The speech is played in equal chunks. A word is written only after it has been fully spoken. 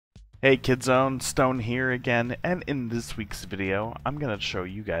Hey Kidzone, Stone here again, and in this week's video, I'm gonna show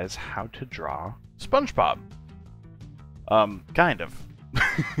you guys how to draw SpongeBob. Kind of.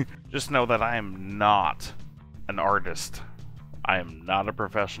 Just know that I am not an artist. I am not a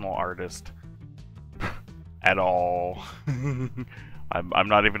professional artist at all. I'm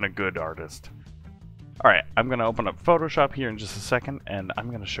not even a good artist. Alright, I'm gonna open up Photoshop here in just a second, and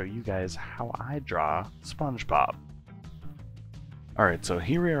I'm gonna show you guys how I draw SpongeBob. Alright, so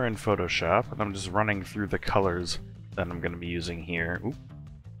here we are in Photoshop, and I'm just running through the colors that I'm going to be using here.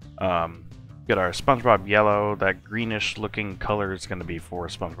 Got our SpongeBob yellow. That greenish looking color is going to be for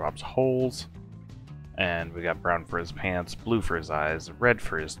SpongeBob's holes. And we got brown for his pants, blue for his eyes, red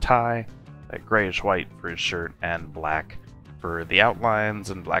for his tie, that grayish white for his shirt, and black for the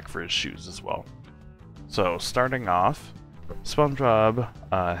outlines, and black for his shoes as well. So starting off,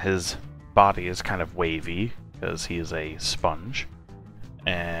 SpongeBob, his body is kind of wavy because he is a sponge.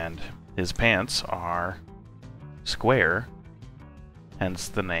 And his pants are square, hence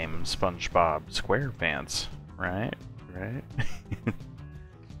the name SpongeBob Squarepants, right?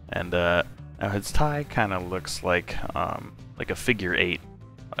 And now his tie kind of looks like a figure eight,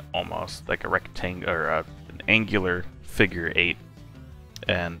 almost like a rectangle or an angular figure eight.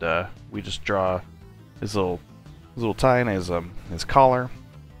 And we just draw his little tie and his collar,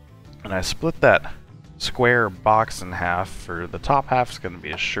 and I split that square box in half. For the top half is going to be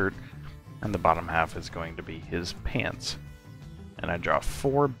his shirt, and the bottom half is going to be his pants. And I draw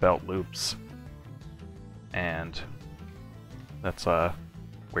 4 belt loops, and that's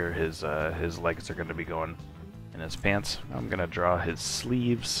where his legs are going to be going in his pants. I'm going to draw his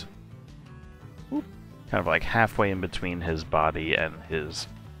sleeves, kind of like halfway in between his body and his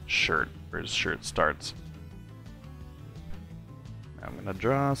shirt, where his shirt starts. I'm going to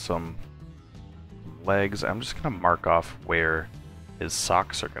draw some legs. I'm just going to mark off where his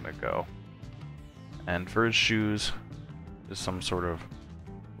socks are going to go. And for his shoes, just some sort of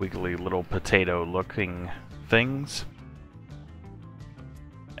wiggly little potato looking things.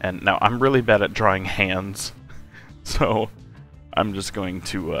 And now I'm really bad at drawing hands, so I'm just going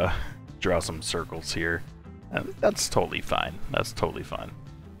to draw some circles here. And that's totally fine. That's totally fine.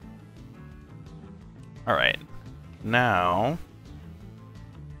 Alright, now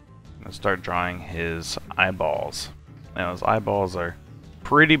I'm going to start drawing his eyeballs. Now his eyeballs are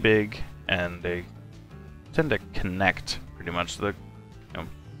pretty big, and they tend to connect pretty much,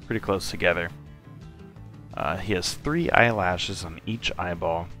 pretty close together. He has 3 eyelashes on each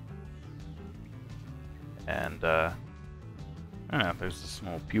eyeball, and there's the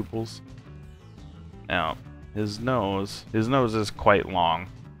small pupils. Now his nose is quite long,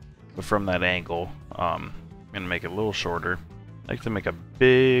 but from that angle, I'm going to make it a little shorter. I like to make a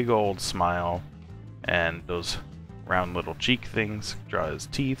big old smile, and those round little cheek things. Draw his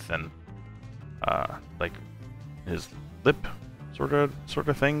teeth and like his lip sort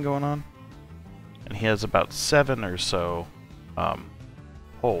of thing going on. And he has about 7 or so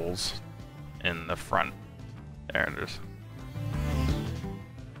holes in the front. There's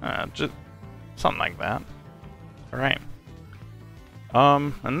just something like that. All right.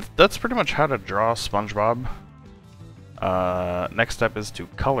 And that's pretty much how to draw SpongeBob. Next step is to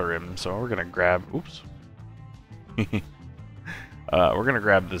color him, so we're gonna grab, we're gonna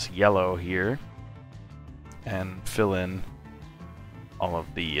grab this yellow here and fill in all of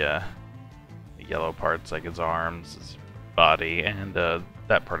the yellow parts, like his arms, his body, and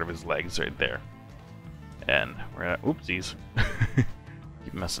that part of his legs right there. And we're gonna, oopsies,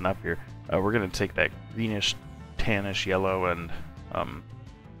 keep messing up here. We're gonna take that greenish, tannish yellow and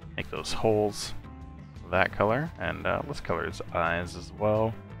make those holes that color, and let's color his eyes as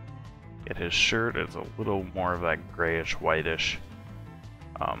well. Get his shirt, it's a little more of that grayish whitish.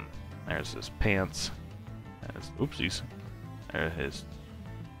 There's his pants, oopsies, there's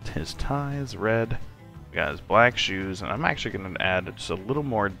his tie is red. We got his black shoes, and I'm actually going to add just a little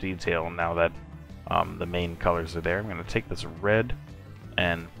more detail now that the main colors are there. I'm going to take this red,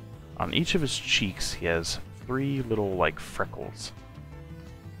 and on each of his cheeks he has 3 little like freckles.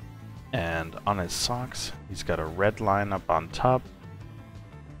 And on his socks, he's got a red line up on top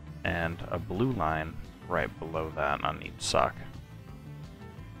and a blue line right below that on each sock.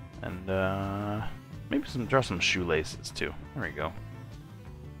 And maybe draw some shoelaces too. There we go.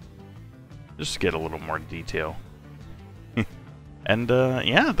 Just to get a little more detail. And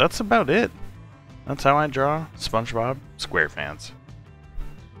yeah, that's about it. That's how I draw SpongeBob Squarepants.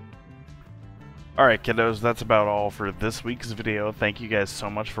 Alright kiddos, that's about all for this week's video. Thank you guys so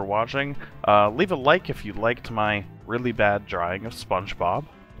much for watching. Leave a like if you liked my really bad drawing of SpongeBob,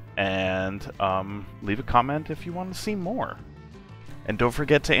 and leave a comment if you want to see more. And don't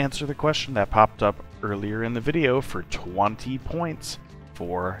forget to answer the question that popped up earlier in the video for 20 points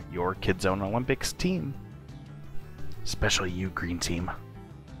for your Kidzone Olympics team. Especially you, green team.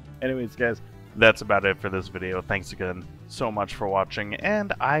 Anyways, guys, that's about it for this video. Thanks again so much for watching,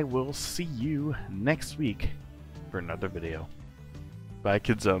 and I will see you next week for another video. Bye,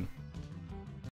 Kidzone.